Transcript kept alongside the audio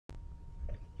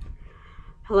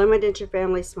Hello, my denture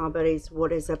family, small buddies.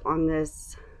 What is up on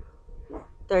this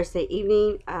Thursday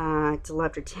evening? It's a little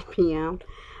after 10 p.m.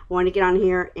 I want to get on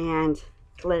here and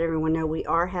let everyone know we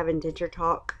are having Denture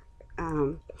Talk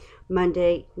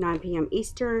Monday, 9 p.m.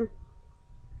 Eastern.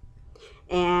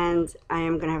 And I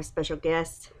am going to have a special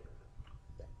guest.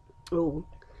 Oh,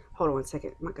 hold on one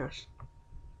second. My gosh.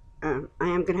 I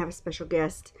am going to have a special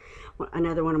guest,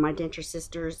 another one of my denture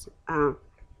sisters.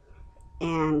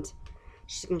 And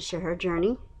she's going to share her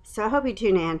journey. So I hope you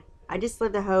tune in. I just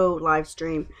love the whole live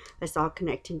stream. That's all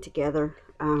connecting together.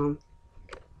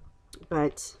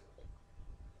 But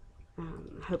I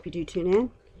hope you do tune in.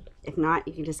 If not,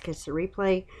 you can just catch the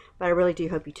replay. But I really do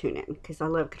hope you tune in because I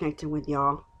love connecting with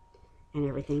y'all and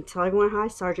everything. Tell everyone hi,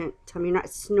 Sergeant. Tell me you're not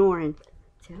snoring.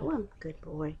 Tell him. Good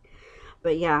boy.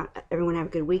 But yeah, everyone have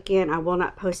a good weekend. I will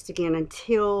not post again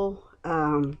until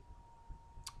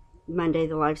Monday,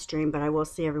 the live stream, but I will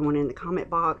see everyone in the comment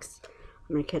box.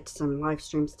 I'm going to catch some live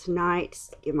streams tonight,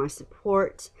 give my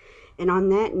support. And on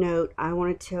that note, I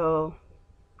want to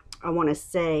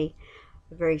say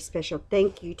a very special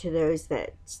thank you to those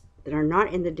that are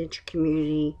not in the denture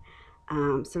community.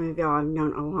 Some of y'all I've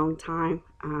known a long time.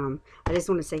 I just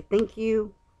want to say thank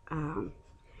you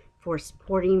for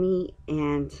supporting me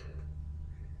and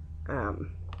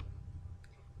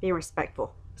being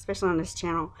respectful, especially on this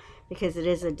channel, because it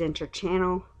is a denture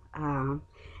channel, and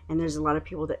there's a lot of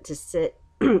people that just sit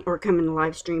or come in the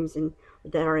live streams and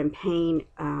that are in pain,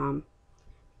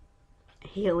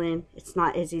 healing. It's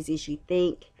not as easy as you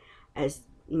think, as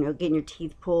getting your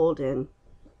teeth pulled and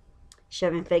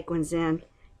shoving fake ones in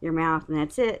your mouth and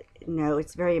that's it. No,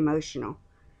 it's very emotional.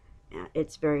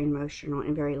 It's very emotional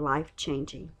and very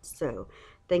life-changing. So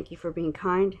thank you for being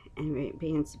kind and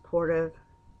being supportive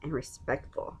and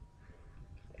respectful.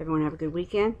 Everyone have a good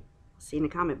weekend. See you in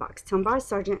the comment box. Tell them bye,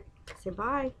 Sergeant. Say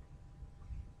bye.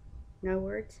 No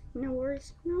words? No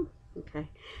words? No? Okay.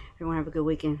 Everyone have a good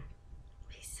weekend.